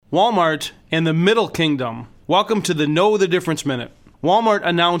Walmart and the Middle Kingdom. Welcome to the Know the Difference Minute. Walmart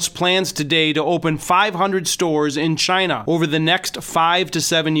announced plans today to open 500 stores in China over the next 5 to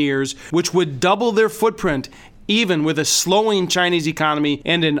 7 years, which would double their footprint even with a slowing Chinese economy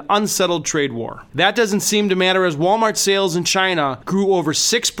and an unsettled trade war. That doesn't seem to matter as Walmart sales in China grew over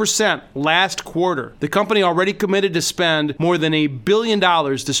 6% last quarter. The company already committed to spend more than $1 billion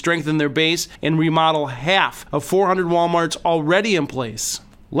to strengthen their base and remodel half of 400 Walmarts already in place.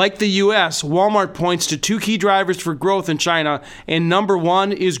 Like the U.S., Walmart points to two key drivers for growth in China, and number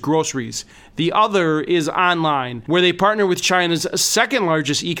one is groceries. The other is online, where they partner with China's second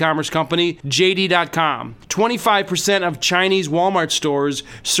largest e-commerce company, JD.com. 25% of Chinese Walmart stores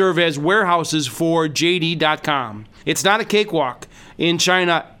serve as warehouses for JD.com. It's not a cakewalk. In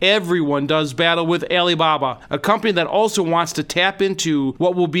China, everyone does battle with Alibaba, a company that also wants to tap into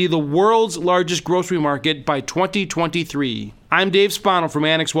what will be the world's largest grocery market by 2023. I'm Dave Spanel from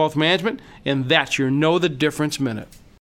Annex Wealth Management, and that's your Know the Difference Minute.